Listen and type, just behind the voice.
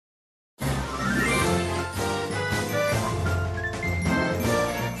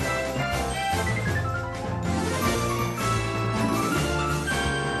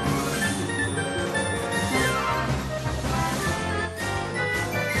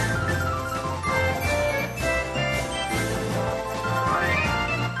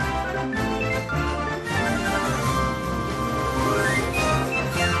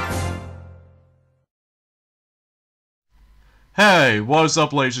Hey, what's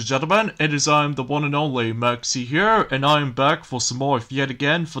up ladies and gentlemen, it is the one and only Maxi here, and I am back for some more yet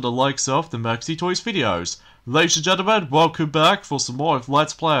again for the likes of the Maxi Toys videos. Ladies and gentlemen, welcome back for some more of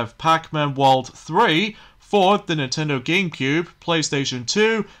Let's Play of Pac-Man World 3 for the Nintendo GameCube, PlayStation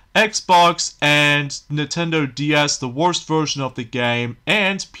 2, Xbox, and Nintendo DS, the worst version of the game,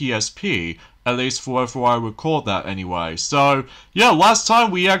 and PSP. At least for wherever I record that anyway. So, yeah, last time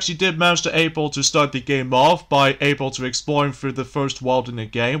we actually did manage to able to start the game off by able to exploring through the first world in the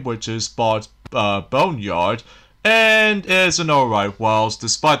game, which is Boneyard. And it's an alright world,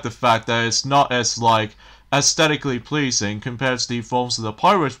 despite the fact that it's not as, aesthetically pleasing compared to the forms of the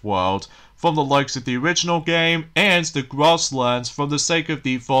pirate world from the likes of the original game and the grasslands from the sake of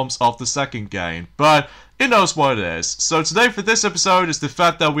the forms of the second game. But it knows what it is. So today for this episode is the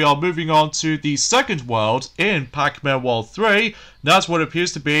fact that we are moving on to the second world in Pac-Man World 3. That's what it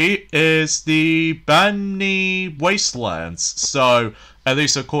appears to be, is the Banni Wastelands. So, at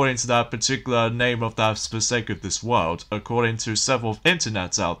least according to that particular name of that for sake of this world, according to several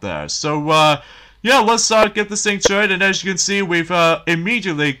internets out there. So, yeah, let's get this thing started, and as you can see, we've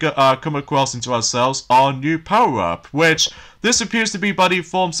immediately come across into ourselves our new power-up, which this appears to be by the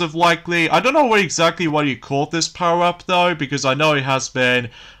forms of likely, I don't know exactly what you call this power-up though, because I know it has been,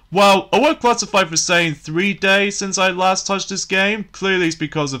 well, I would classify for saying 3 days since I last touched this game. Clearly it's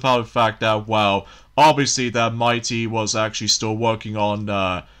because of how the fact that, well, obviously that Mighty was actually still working on,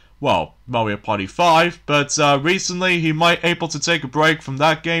 well, Mario Party 5, but recently he might able to take a break from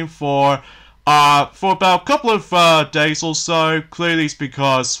that game for about a couple of days or so. Clearly it's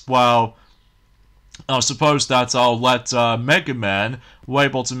because, well, I suppose that I'll let Mega Man be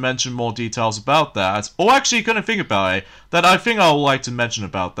able to mention more details about that. Or actually, kind of think about it, that I think I would like to mention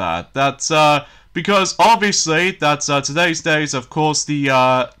about that. That's because obviously that's today's day is of course the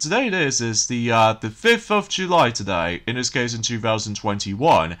today it is the 5th of July today, in this case in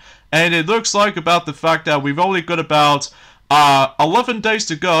 2021, and it looks like about the fact that we've only got about 11 days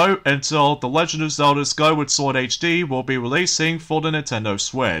to go until The Legend of Zelda Skyward Sword HD will be releasing for the Nintendo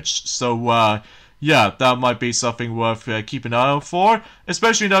Switch. So, yeah, that might be something worth keeping an eye out for.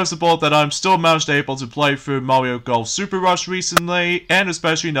 Especially noticeable that I'm still managed able to play through Mario Golf Super Rush recently, and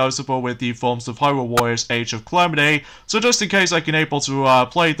especially noticeable with the forms of Hyrule Warriors Age of Calamity. So just in case I can able to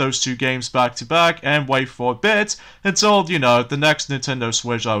play those two games back to back and wait for a bit until, you know, the next Nintendo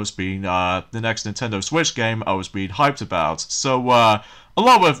Switch game I was being hyped about. So,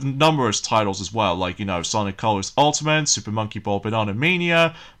 along with numerous titles as well, like, you know, Sonic Colors Ultimate, Super Monkey Ball Banana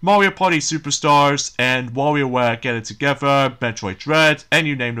Mania, Mario Party Superstars, and WarioWare Get It Together, Metroid Dread, and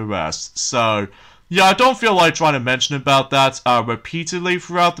you name the rest. So, yeah, I don't feel like trying to mention about that repeatedly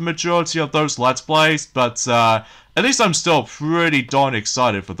throughout the majority of those Let's Plays, but at least I'm still pretty darn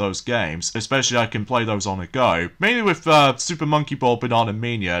excited for those games, especially I can play those on the go. Mainly with Super Monkey Ball Banana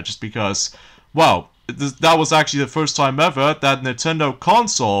Mania, just because, well, that was actually the first time ever that Nintendo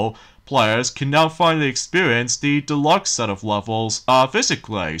console players can now finally experience the deluxe set of levels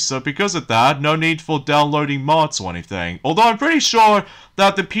physically. So because of that, no need for downloading mods or anything. Although I'm pretty sure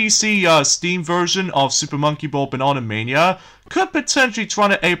that the PC Steam version of Super Monkey Ball Banana Mania could potentially try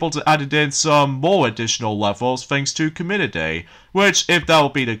to able to add in some more additional levels thanks to community. Which, if that will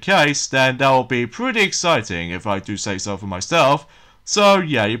be the case, then that will be pretty exciting if I do say so for myself. So,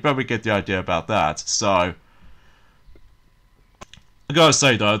 yeah, you probably get the idea about that. So, I gotta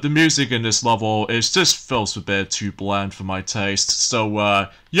say though, the music in this level is just feels a bit too bland for my taste. So,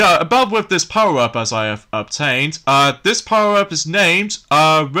 yeah, about with this power-up as I have obtained, this power-up is named,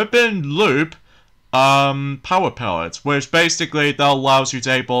 Ribbon Loop, Power Pellet, which basically that allows you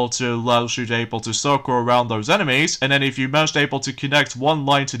to able to circle around those enemies, and then if you manage to able to connect one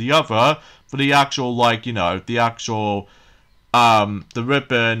line to the other, for the actual, like, you know, the actual the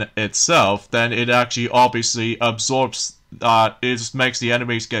ribbon itself, then it actually obviously absorbs, it just makes the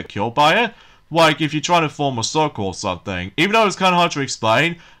enemies get killed by it. Like if you're trying to form a circle or something. Even though it's kind of hard to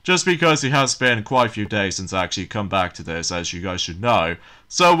explain, just because it has been quite a few days since I actually come back to this, as you guys should know.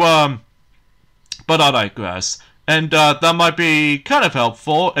 So, but I digress. And that might be kind of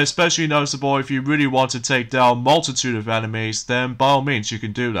helpful, especially noticeable if you really want to take down a multitude of enemies, then by all means you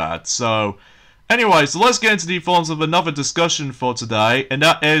can do that. So, anyway, so let's get into the forms of another discussion for today, and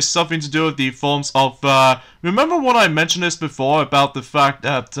that is something to do with the forms of remember when I mentioned this before about the fact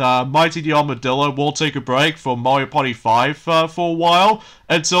that Mighty the Armadillo will take a break from Mario Party 5 for a while,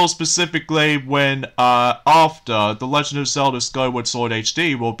 until specifically when after The Legend of Zelda Skyward Sword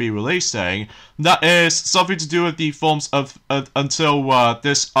HD will be releasing. That is something to do with the forms of until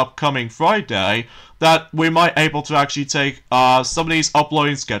this upcoming Friday, that we might able to actually take some of these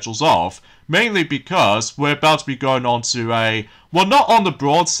uploading schedules off. Mainly because we're about to be going on to a, well, not on the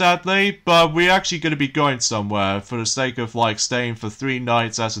broad sadly, but we're actually going to be going somewhere for the sake of like staying for 3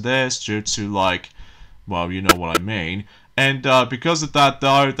 nights as it is, due to like, well, you know what I mean. And because of that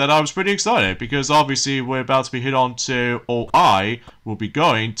though, that I was pretty excited, because obviously we're about to be hit on to, or I will be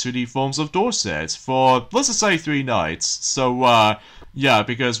going to the Forms of Dorset for, let's just say 3 nights. So yeah,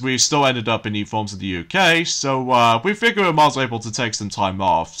 because we still ended up in the Forms of the UK, so we figured we might as well able to take some time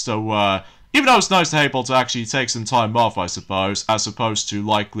off. So even though it's nice to be able to actually take some time off, I suppose, as opposed to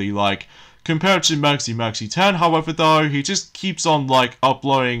likely, like, compared to Maxi 10, however, though, he just keeps on, like,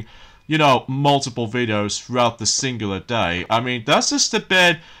 uploading, you know, multiple videos throughout the singular day. I mean, that's just a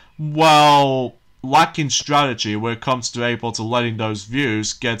bit, well, lacking strategy when it comes to able to letting those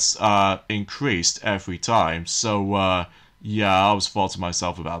views get increased every time. So, yeah, I was faulting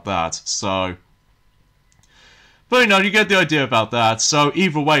myself about that, so... But, you know, you get the idea about that. So,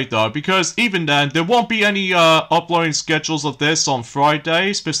 either way, though, because even then, there won't be any uploading schedules of this on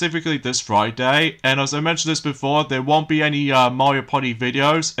Friday, specifically this Friday. And as I mentioned this before, there won't be any Mario Party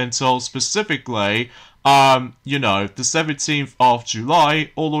videos until specifically, you know, the 17th of July,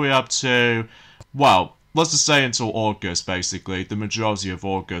 all the way up to, well, let's just say until August, basically. The majority of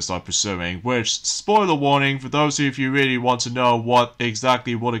August, I'm presuming. Which, spoiler warning, for those of you if you really want to know what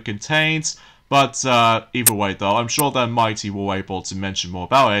it contains. But either way, though, I'm sure that Mighty will be able to mention more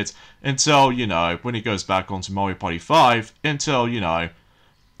about it until, you know, when he goes back onto Mario Party 5, until, you know,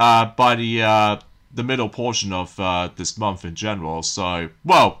 by the middle portion of this month in general. So,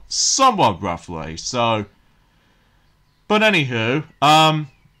 well, somewhat roughly. So, but anywho, again,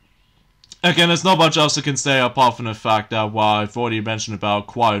 there's not much else I can say apart from the fact that, well, I've already mentioned about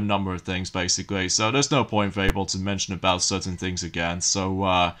quite a number of things, basically. So there's no point for able to mention about certain things again.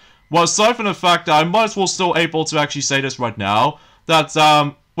 So, well, aside from the fact that I might as well still able to actually say this right now, that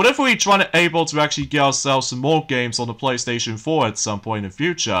whenever we're trying to able to actually get ourselves some more games on the PlayStation 4 at some point in the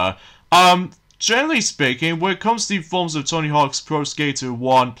future, generally speaking, when it comes to the forms of Tony Hawk's Pro Skater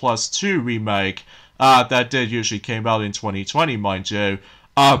 1 plus 2 remake, that did usually came out in 2020, mind you,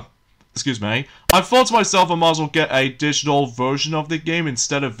 excuse me, I thought to myself I might as well get a digital version of the game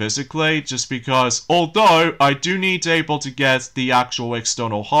instead of physically, just because, although I do need to be able to get the actual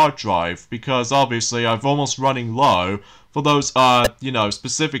external hard drive, because obviously I've almost running low for those, you know,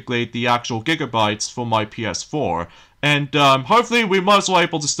 specifically the actual gigabytes for my PS4. And hopefully we might as well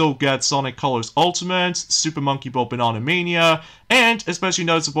able to still get Sonic Colors Ultimate, Super Monkey Ball Banana Mania, and especially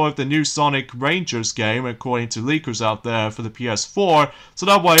noticeable with the new Sonic Rangers game, according to leakers out there for the PS4, so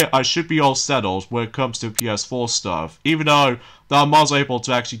that way I should be all settled when it comes to PS4 stuff, even though I might as well able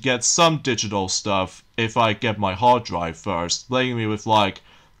to actually get some digital stuff if I get my hard drive first, leaving me with like,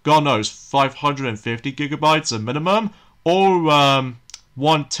 God knows, 550 gigabytes at minimum, or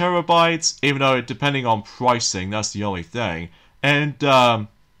 1 terabyte, even though depending on pricing, that's the only thing. And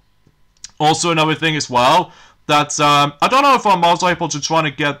also another thing as well, that I don't know if I'm also able to try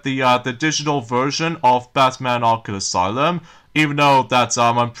to get the digital version of Batman Arkham Asylum, even though that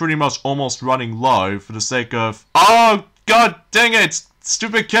I'm pretty much almost running low for the sake of, oh god dang it,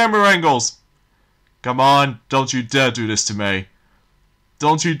 stupid camera angles. Come on, don't you dare do this to me.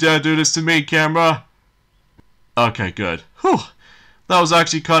 Don't you dare do this to me, camera. Okay, good. Whew. That was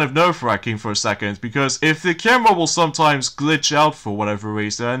actually kind of nerve-wracking for a second, because if the camera will sometimes glitch out for whatever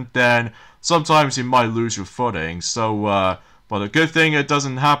reason, then sometimes you might lose your footing. So, well, the good thing it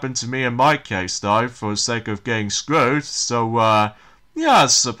doesn't happen to me in my case, though, for the sake of getting screwed. So, yeah, I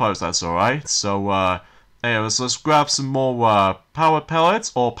suppose that's alright. So, anyways, let's grab some more power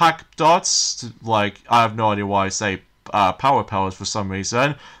pellets, or pack dots. Like, I have no idea why I say power pellets for some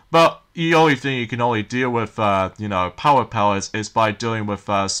reason. But the only thing you can only deal with, you know, power pellets is by dealing with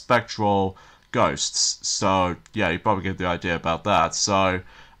spectral ghosts. So, yeah, you probably get the idea about that. So,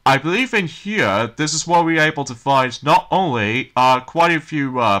 I believe in here, this is where we're able to find not only quite a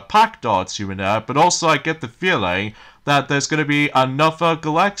few pack dots here and there, but also I get the feeling that there's going to be another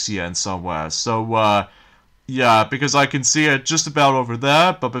Galaxian somewhere. So, yeah, because I can see it just about over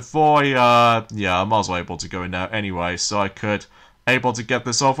there, but before I, yeah, I'm also able to go in there anyway, so I could able to get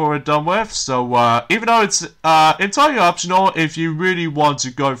this off or done with. So even though it's entirely optional if you really want to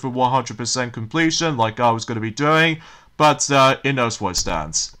go for 100% completion like I was going to be doing, but it knows where it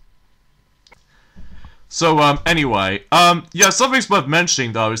stands. So, anyway, yeah, something's worth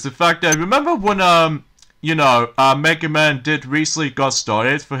mentioning, though, is the fact that, remember when, Mega Man did recently got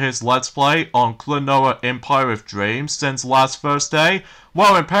started for his Let's Play on Klonoa Empire of Dreams since last Thursday?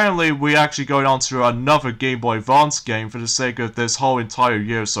 Well, apparently we actually going on to another Game Boy Advance game for the sake of this whole entire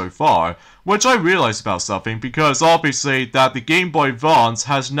year so far, which I realized about something, because obviously that the Game Boy Advance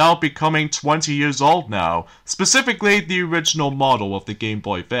has now becoming 20 years old now, specifically the original model of the Game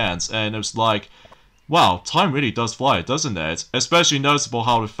Boy Advance, and it was like, wow, time really does fly, doesn't it? Especially noticeable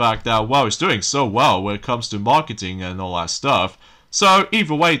how the fact that, well, it's doing so well when it comes to marketing and all that stuff. So,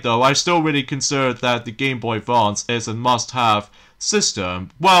 either way though, I still really consider that the Game Boy Advance is a must-have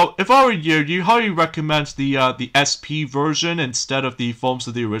system. Well, if I were you, you highly recommend the SP version instead of the forms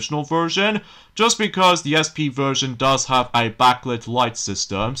of the original version, just because the SP version does have a backlit light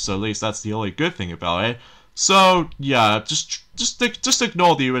system, so at least that's the only good thing about it. So, yeah, just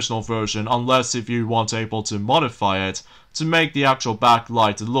ignore the original version, unless if you want able to modify it to make the actual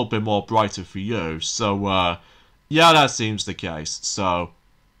backlight a little bit more brighter for you. So, yeah, that seems the case. So,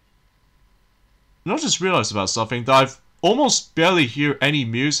 I just realized about something, that I've almost barely hear any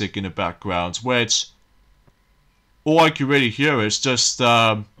music in the background, which all I can really hear is just,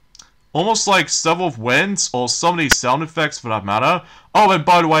 almost like several winds, or some of these sound effects for that matter. Oh, and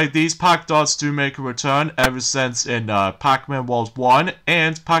by the way, these Pac Dots do make a return ever since in Pac-Man World 1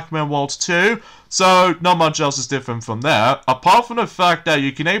 and Pac-Man World 2, so not much else is different from there, apart from the fact that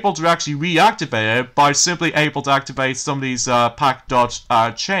you can able to actually reactivate it by simply able to activate some of these Pac Dot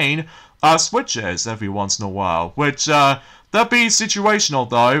chain switches every once in a while, which that be situational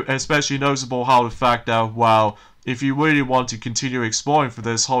though, especially noticeable how the fact that, well, if you really want to continue exploring for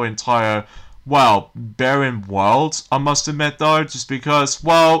this whole entire, well, barren world, I must admit though, just because,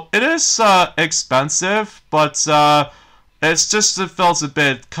 well, it is expensive, but it's just, it felt a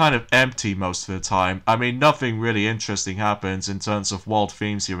bit kind of empty most of the time. I mean, nothing really interesting happens in terms of world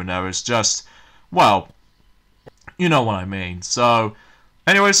themes here and there. It's just, well, you know what I mean. So,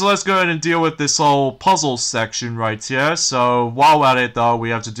 anyway, so let's go ahead and deal with this whole puzzle section right here. So, while at it, though,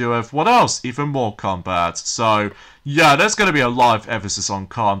 we have to deal with, what else? Even more combat. So, yeah, there's going to be a lot of emphasis on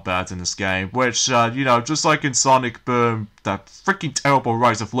combat in this game, which, you know, just like in Sonic Boom, that freaking terrible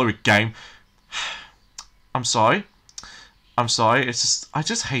Rise of Lyric game. I'm sorry. It's just, I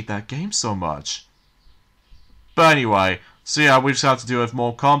just hate that game so much. But anyway, so yeah, we just have to deal with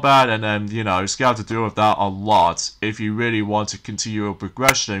more combat, and then, you know, just have to deal with that a lot if you really want to continue a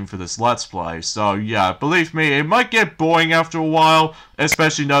progression for this Let's Play. So yeah, believe me, it might get boring after a while,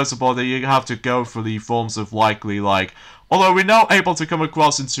 especially noticeable that you have to go for the forms of likely, like, although we're now able to come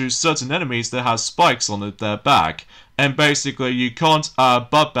across into certain enemies that have spikes on their back, and basically you can't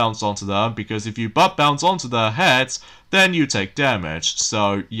butt bounce onto them, because if you butt bounce onto their heads, then you take damage.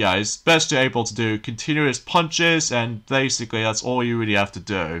 So yeah, it's best to able to do continuous punches, and basically that's all you really have to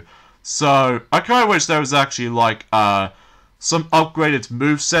do. So I kind of wish there was actually like some upgraded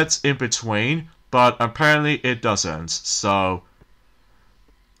movesets in between, but apparently it doesn't. So,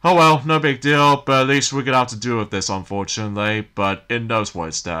 oh well, no big deal, but at least we're gonna have to deal with this, unfortunately, but it knows where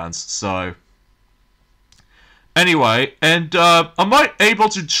it stands. So anyway, and I might able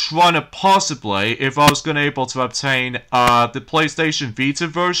to try to possibly, if I was going to able to obtain the PlayStation Vita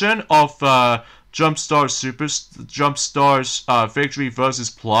version of Jumpstar's Victory vs.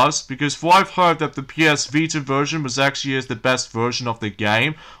 Plus, because for I've heard that the PS Vita version was actually the best version of the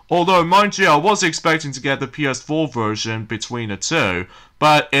game, although mind you, I was expecting to get the PS4 version between the two,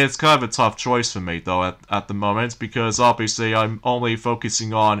 but it's kind of a tough choice for me though at the moment, because obviously I'm only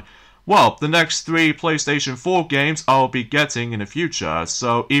focusing on, well, the next 3 PlayStation 4 games I'll be getting in the future,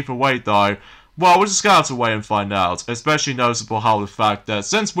 so either way though, well, we're just gonna have to wait and find out, especially noticeable how the fact that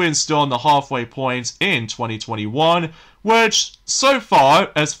since we're still on the halfway point in 2021, which, so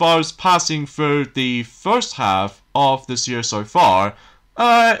far as passing through the first half of this year so far,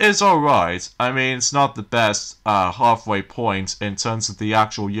 is alright. I mean, it's not the best halfway point in terms of the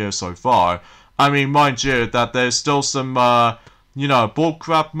actual year so far. I mean, mind you, that there's still some, you know,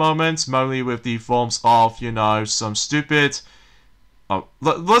 bullcrap moments, mainly with the forms of, you know, some stupid... Oh,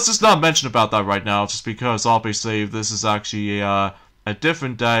 let's just not mention about that right now, just because obviously this is actually a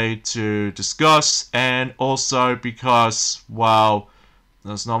different day to discuss, and also because, well,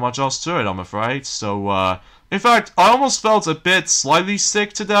 there's not much else to it, I'm afraid. So, in fact, I almost felt a bit slightly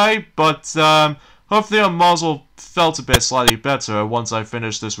sick today, but hopefully I might as well felt a bit slightly better once I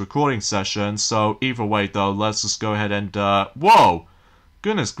finished this recording session. So either way though, let's just go ahead and whoa!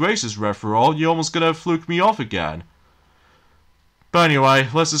 Goodness gracious, referral, you almost gonna fluke me off again. But anyway,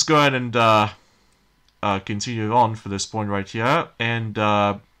 let's just go ahead and continue on for this point right here. And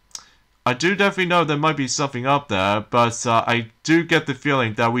I do definitely know there might be something up there, but I do get the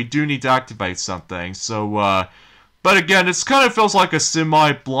feeling that we do need to activate something. So, but again, it kind of feels like a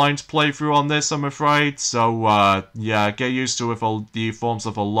semi-blind playthrough on this, I'm afraid. So, yeah, get used to it with all the forms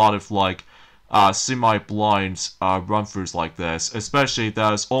of a lot of, like, semi-blind run-throughs like this. Especially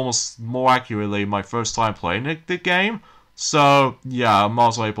that is almost more accurately my first time playing the game. So, yeah, I'm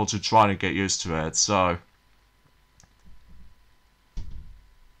also able to try and get used to it, so...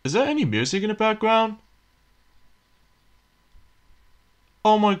 Is there any music in the background?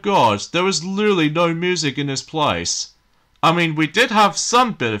 Oh my god, there was literally no music in this place. I mean, we did have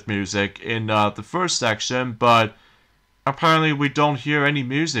some bit of music in the first section, but apparently we don't hear any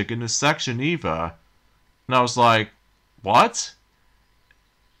music in this section either. And I was like, what?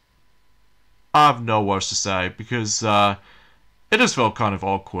 I have no words to say, because it just felt kind of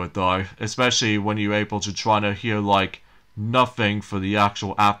awkward though, especially when you're able to try to hear like nothing for the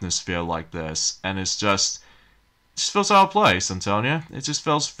actual atmosphere like this, and it just feels out of place, I'm telling you. It just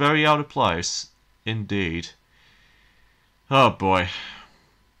feels very out of place, indeed. Oh boy.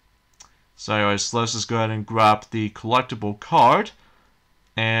 So anyways, let's just go ahead and grab the collectible card,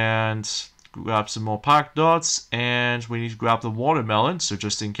 and grab some more pack dots, and we need to grab the watermelon, so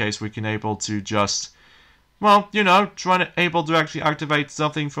just in case we can able to just, well, you know, able to actually activate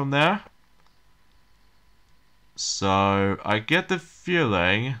something from there. So, I get the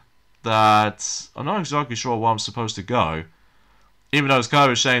feeling that I'm not exactly sure where I'm supposed to go. Even though it's kind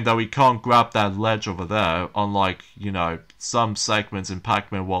of a shame that we can't grab that ledge over there, unlike, you know, some segments in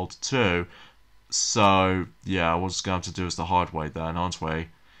Pac-Man World 2. So, yeah, we're just going to have to do is the hard way then, aren't we?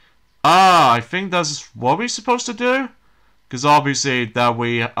 Ah, I think that's what we're supposed to do? Because obviously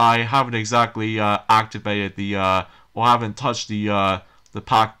that I haven't exactly activated the, or haven't touched the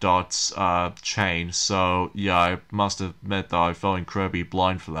pack dots chain. So, yeah, I must admit that I felt incredibly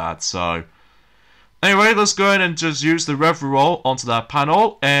blind for that. So, anyway, let's go ahead and just use the rev roll onto that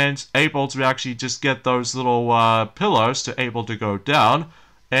panel and able to actually just get those little pillars to able to go down.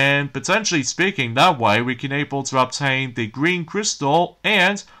 And potentially speaking, that way we can able to obtain the green crystal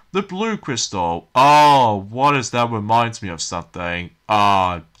and the blue crystal. Oh, what is that? Reminds me of something.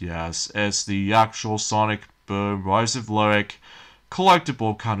 Ah, yes, it's the actual Sonic Boom Rise of Lyric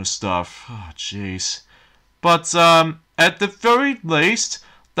collectible kind of stuff. Oh, jeez. But at the very least,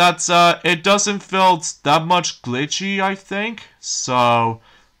 that it doesn't feel that much glitchy, I think. So,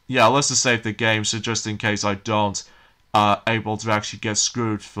 yeah, let's just save the game, so just in case I don't able to actually get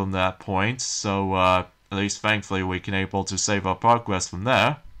screwed from that point. So, at least thankfully we can able to save our progress from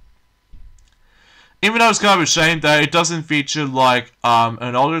there. Even though it's kind of a shame that it doesn't feature like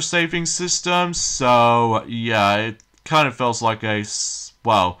an auto-saving system, so yeah, it kind of feels like a,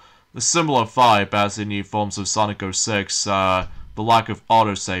 well, a similar vibe as in the forms of Sonic 06, the lack of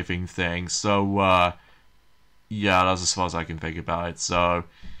auto-saving thing. So yeah, that's as far as I can think about it. So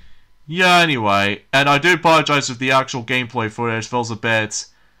yeah, anyway, and I do apologize if the actual gameplay footage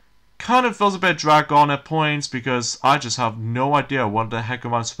kind of feels a bit dragged on at points, because I just have no idea what the heck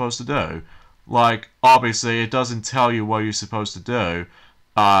am I supposed to do. Like, obviously, it doesn't tell you what you're supposed to do.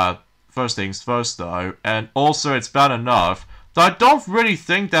 First things first, though. And also, it's bad enough that I don't really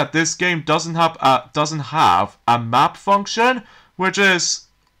think that this game doesn't have a map function, which is,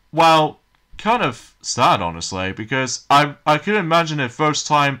 well, kind of sad, honestly, because I could imagine if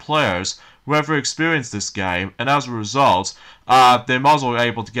first-time players who ever experienced this game, and as a result, they might as well be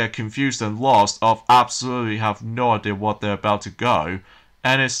able to get confused and lost of absolutely have no idea what they're about to go.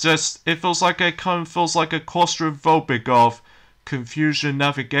 And it's just, it feels like a claustrophobic of confusion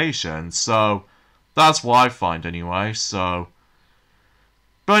navigation. So, that's what I find anyway, so.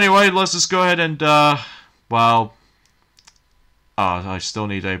 But anyway, let's just go ahead and, well, I still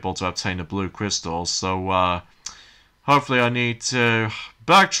need able to obtain the blue crystal, so, hopefully I need to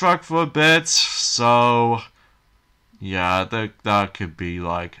backtrack for a bit, so, yeah, that could be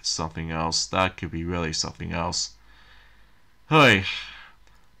like something else. That could be really something else. Hey.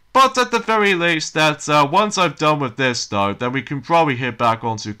 But at the very least, that once I've done with this, though, then we can probably head back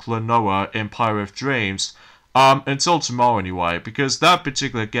onto Klonoa Empire of Dreams. Until tomorrow anyway, because that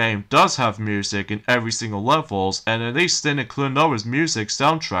particular game does have music in every single levels, and at least in Klonoa's music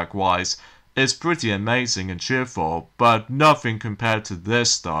soundtrack-wise, is pretty amazing and cheerful, but nothing compared to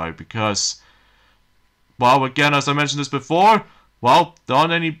this, though, because, well, again, as I mentioned this before, well, there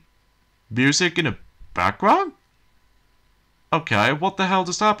aren't any music in the background? Okay, what the hell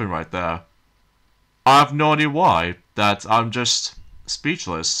just happened right there? I have no idea why. That I'm just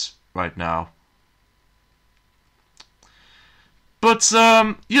speechless right now. But,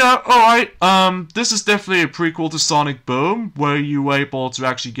 yeah, alright, this is definitely a prequel to Sonic Boom, where you were able to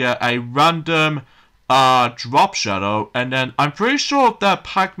actually get a random, drop shadow, and then I'm pretty sure that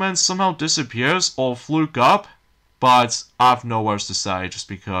Pac-Man somehow disappears or fluke up, but I have no words to say, just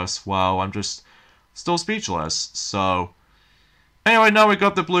because, well, I'm just still speechless, so... Anyway, now we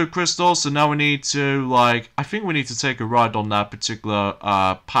got the blue crystal, so now we need to, like, I think we need to take a ride on that particular,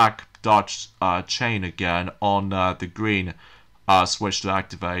 Pac-Dodge, chain again on, the green, switch to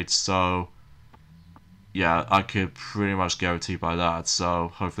activate, so yeah, I could pretty much guarantee by that, so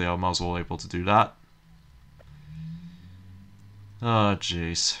hopefully I'm also able to do that. Oh,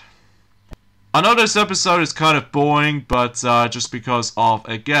 jeez. I know this episode is kind of boring, but just because of,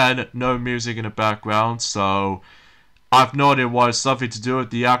 again, no music in the background, so I have no idea why it's something to do with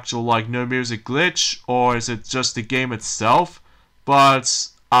the actual, like, no music glitch, or is it just the game itself, but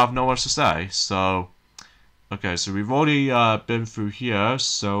I have no much to say, so... Okay, so we've already been through here,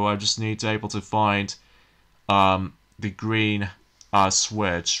 so I just need to able to find the green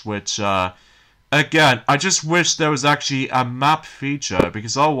switch, which, again, I just wish there was actually a map feature,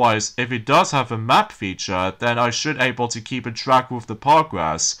 because otherwise, if it does have a map feature, then I should able to keep a track with the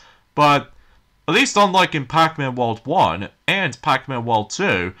progress, but at least unlike in Pac-Man World 1 and Pac-Man World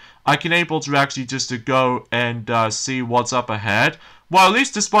 2, I can able to actually just to go and see what's up ahead. Well, at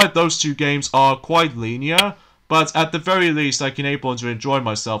least despite those two games are quite linear, but at the very least I can able to enjoy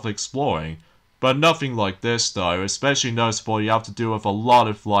myself exploring. But nothing like this though, especially noticeable you have to do with a lot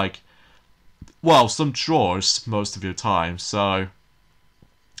of like, well, some chores most of your time, so...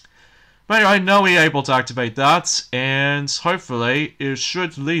 But anyway, now we're able to activate that, and hopefully it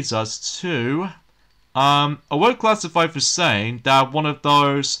should lead us to... I would classify for saying that one of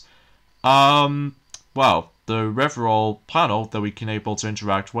those, well, the referral panel that we can able to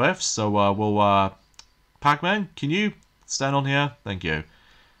interact with. So, we'll, Pac-Man, can you stand on here? Thank you.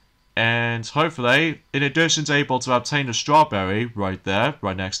 And hopefully, in addition to able to obtain the strawberry right there,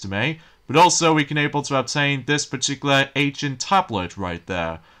 right next to me, but also we can able to obtain this particular ancient tablet right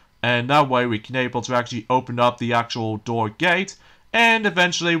there. And that way we can able to actually open up the actual door gate, and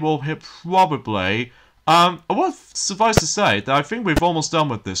eventually we'll hit probably... I would suffice to say that I think we've almost done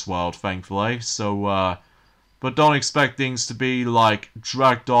with this world, thankfully, so, but don't expect things to be, like,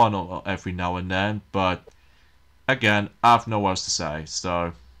 dragged on every now and then, but, again, I have no words to say,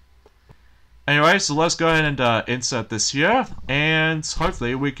 so... Anyway, so let's go ahead and, insert this here, and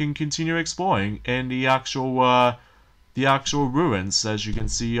hopefully we can continue exploring in the actual ruins, as you can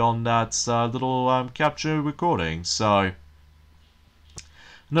see on that, little, capture recording, so...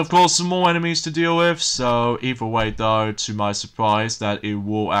 And of course some more enemies to deal with, so either way though, to my surprise, that it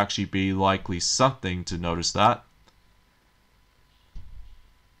will actually be likely something to notice that.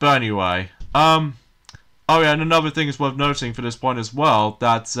 But anyway, oh yeah, and another thing is worth noting for this point as well,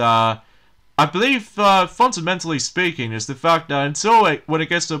 that I believe, fundamentally speaking, is the fact that when it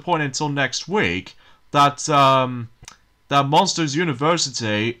gets to a point until next week, that that Monsters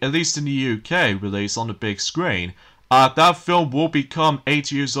University, at least in the UK, release on the big screen, that film will become 8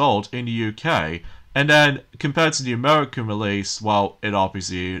 years old in the UK, and then compared to the American release, well, it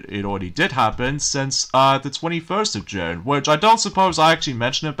already did happen since the 21st of June, which I don't suppose I actually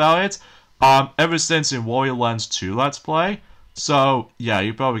mentioned about it, ever since in Warrior Lands 2 Let's Play, so yeah,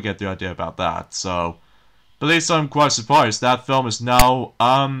 you probably get the idea about that, so... But at least I'm quite surprised that film is now,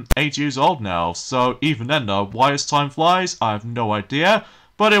 8 years old now, so even then though, why as time flies, I have no idea,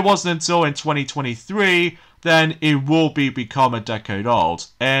 but it wasn't until in 2023 then it will become a decade old.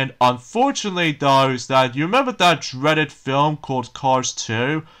 And unfortunately though, is that you remember that dreaded film called Cars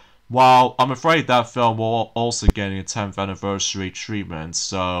 2? Well, I'm afraid that film will also get a 10th anniversary treatment,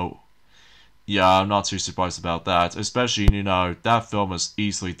 so yeah, I'm not too surprised about that. Especially, you know, that film is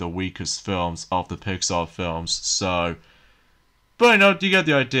easily the weakest films of the Pixar films, so... But you know, you get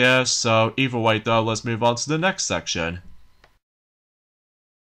the idea, so either way though, let's move on to the next section.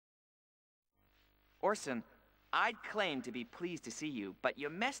 Orson, I'd claim to be pleased to see you, but you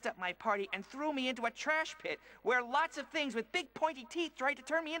messed up my party and threw me into a trash pit where lots of things with big pointy teeth tried to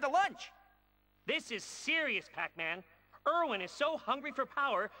turn me into lunch. This is serious, Pac-Man. Irwin is so hungry for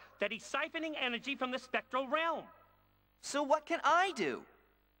power that he's siphoning energy from the spectral realm. So what can I do?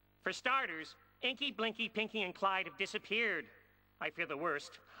 For starters, Inky, Blinky, Pinky, and Clyde have disappeared. I fear the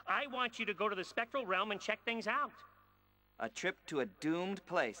worst. I want you to go to the spectral realm and check things out. A trip to a doomed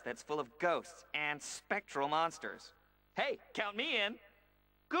place that's full of ghosts and spectral monsters. Hey, count me in.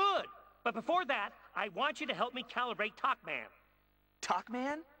 Good. But before that, I want you to help me calibrate Pac-Man.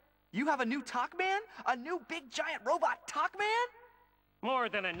 Pac-Man? You have a new Pac-Man? A new big giant robot Pac-Man? More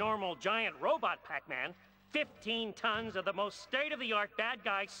than a normal giant robot, Pac-Man. 15 tons of the most state-of-the-art bad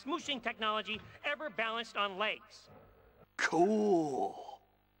guy smooshing technology ever balanced on legs. Cool.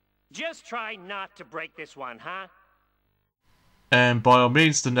 Just try not to break this one, huh? And by all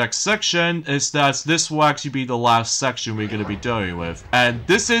means, the next section is that this will actually be the last section we're going to be dealing with. And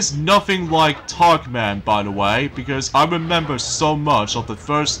this is nothing like Pac-Man, by the way, because I remember so much of the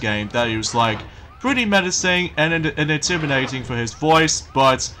first game that it was like pretty menacing and intimidating for his voice,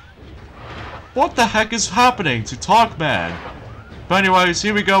 but what the heck is happening to Pac-Man? But anyways,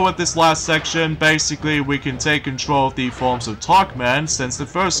 here we go with this last section. Basically, we can take control of the forms of Pac-Man since the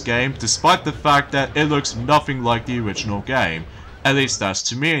first game, despite the fact that it looks nothing like the original game. At least that's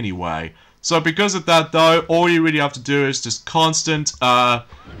to me anyway. So because of that though, all you really have to do is just constant,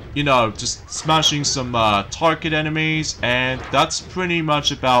 you know, just smashing some target enemies, and that's pretty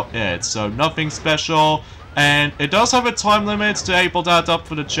much about it. So nothing special, and it does have a time limit to able that up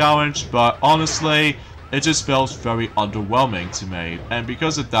for the challenge, but honestly, it just feels very underwhelming to me. And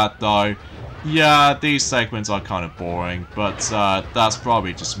because of that though, yeah, these segments are kind of boring, but that's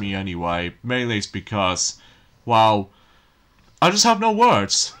probably just me anyway. Mainly it's because, well, I just have no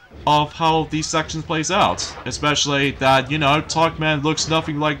words of how these sections plays out. Especially that, you know, Pac-Man looks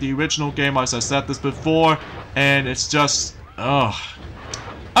nothing like the original game, as I said this before, and it's just, ugh.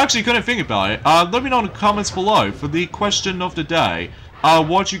 Actually, couldn't think about it. Let me know in the comments below for the question of the day.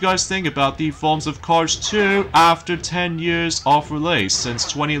 What you guys think about the forms of Cars 2 after 10 years of release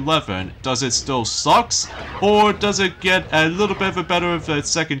since 2011. Does it still sucks? Or does it get a little bit of a better of a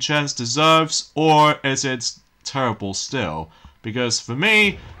second chance deserves? Or is it terrible still? Because for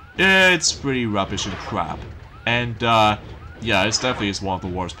me, it's pretty rubbish and crap. And yeah, it's definitely one of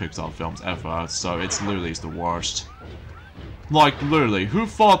the worst Pixar films ever, so it's literally the worst. Like, literally, who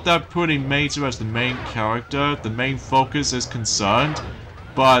thought that putting Major as the main character, the main focus is concerned?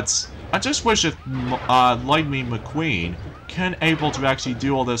 But I just wish if Lightning McQueen can able to actually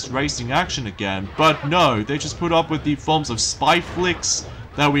do all this racing action again, but no, they just put up with the forms of spy flicks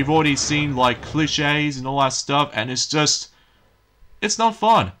that we've already seen, like cliches and all that stuff, and it's just, it's not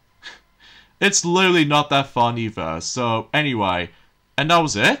fun. It's literally not that fun either. So anyway, and that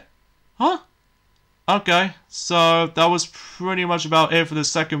was it? Huh? Okay, so that was pretty much about it for the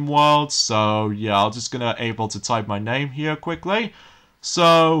second world. So yeah, I'm just gonna able to type my name here quickly.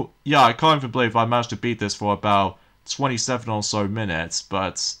 So yeah, I can't even believe I managed to beat this for about 27 or so minutes,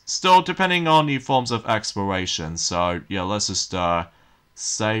 but still depending on the forms of exploration. So yeah, let's just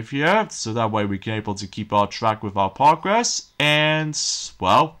save here, so that way we can able to keep our track with our progress, and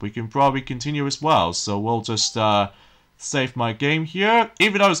well, we can probably continue as well. So we'll just save my game here,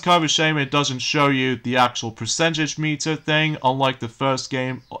 even though it's kind of a shame it doesn't show you the actual percentage meter thing, unlike the first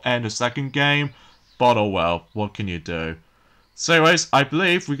game and the second game, but oh well, what can you do? So anyways, I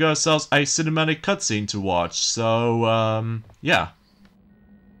believe we got ourselves a cinematic cutscene to watch, so yeah.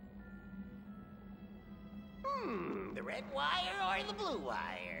 The red wire or the blue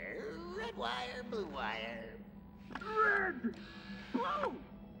wire? Red wire, blue wire. Red! Blue!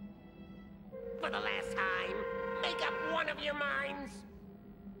 For the last time, make up one of your minds.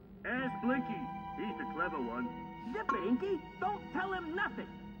 Ask Blinky. He's the clever one. Zip it, Inky. Don't tell him nothing.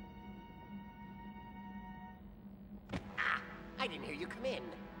 Ah, I didn't hear you come in.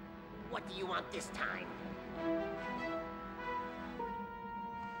 What do you want this time?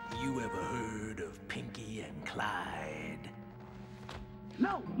 You ever heard of Pinky and Clyde?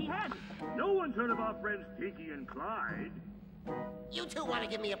 No, he hadn't. No one's heard of our friends Tinky and Clyde. You two want to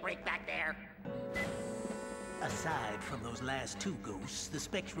give me a break back there? Aside from those last two ghosts, the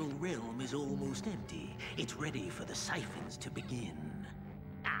spectral realm is almost empty. It's ready for the siphons to begin.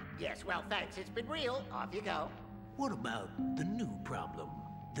 Ah, yes, well, thanks. It's been real. Off you go. What about the new problem?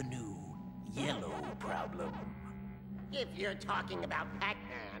 The new yellow problem? If you're talking about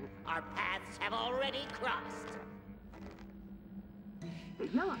Pac-Man, our paths have already crossed. The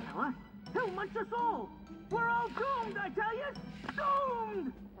yellow fella, he'll munch us all. We're all doomed, I tell you.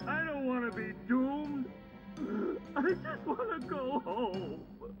 Doomed! I don't want to be doomed. I just want to go home.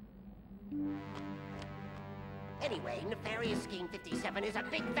 Anyway, Nefarious Scheme 57 is a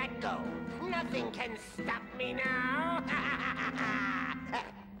big fat go. Nothing can stop me now.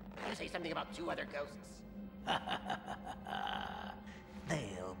 You say something about two other ghosts?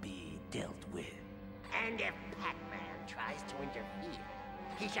 They'll be dealt with. And if Pac-Man tries to interfere,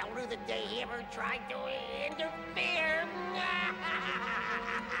 he shall rue the day he ever tried to interfere.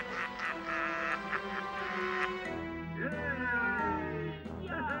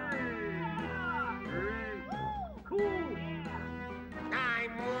 Cool.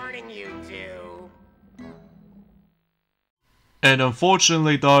 I'm warning you two. And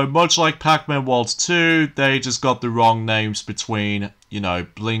unfortunately though, much like Pac-Man World 2, they just got the wrong names between, you know,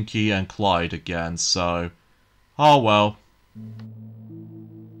 Blinky and Clyde again, so... oh well.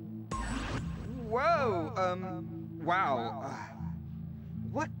 Whoa, wow.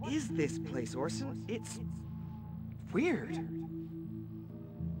 What is this place, Orson? It's... weird.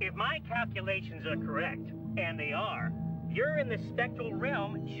 If my calculations are correct, and they are, you're in the spectral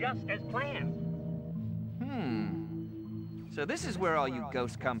realm just as planned. So this is where all you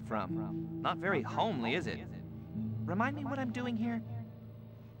ghosts come from. Not very homely, is it? Remind me what I'm doing here?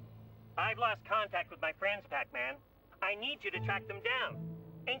 I've lost contact with my friends, Pac-Man. I need you to track them down.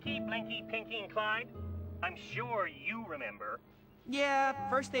 Inky, Blinky, Pinky, and Clyde. I'm sure you remember. Yeah,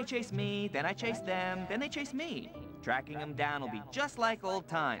 first they chase me, then I chase them, then they chase me. Tracking them down will be just like old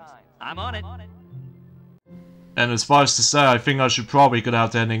times. I'm on it. And as far as to say, I think I should probably gonna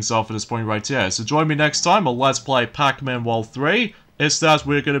have to end things off at this point right here. So join me next time on Let's Play Pac-Man World 3. It's that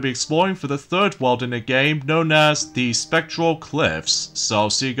we're gonna be exploring for the third world in the game, known as the Spectral Cliffs. So I'll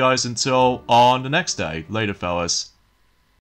see you guys until on the next day. Later, fellas.